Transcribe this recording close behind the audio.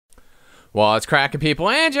Well, it's cracking people.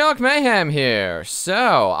 Angelic Mayhem here.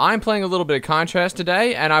 So, I'm playing a little bit of Contrast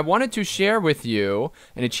today, and I wanted to share with you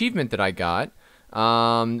an achievement that I got.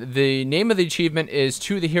 The name of the achievement is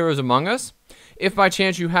To the Heroes Among Us. If by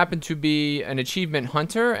chance you happen to be an achievement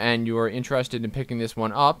hunter and you are interested in picking this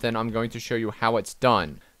one up, then I'm going to show you how it's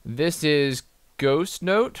done. This is Ghost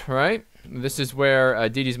Note, right? This is where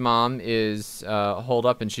Dee Dee's mom is holed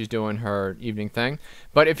up and she's doing her evening thing.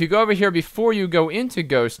 But if you go over here before you go into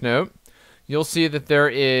Ghost Note, you'll see that there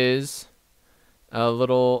is a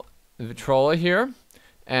little Vitrola here,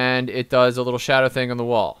 and it does a little shadow thing on the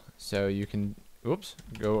wall. So you can, oops,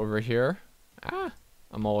 go over here.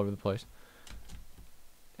 I'm all over the place.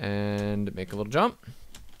 And make a little jump.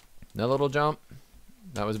 Another little jump.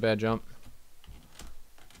 That was a bad jump.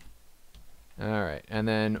 Alright, and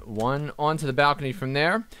then one onto the balcony from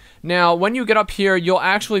there. Now, when you get up here, you'll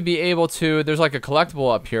actually be able to, there's like a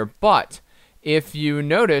collectible up here, but if you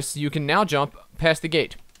notice, you can now jump past the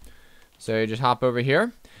gate. So you just hop over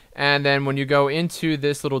here, and then when you go into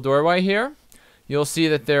this little doorway here, you'll see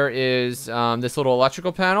that there is this little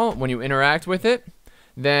electrical panel. When you interact with it,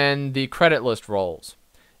 then the credit list rolls,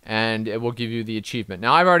 and it will give you the achievement.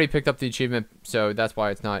 Now, I've already picked up the achievement, so that's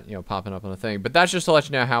why it's not, popping up on the thing. But that's just to let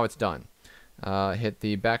you know how it's done. Hit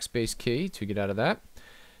the backspace key to get out of that.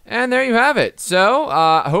 And there you have it. So,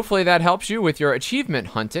 hopefully that helps you with your achievement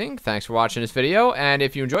hunting. Thanks for watching this video, and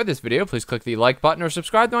if you enjoyed this video, please click the like button or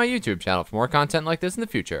subscribe to my YouTube channel for more content like this in the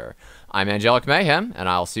future. I'm Angelic Mayhem, and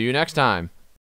I'll see you next time.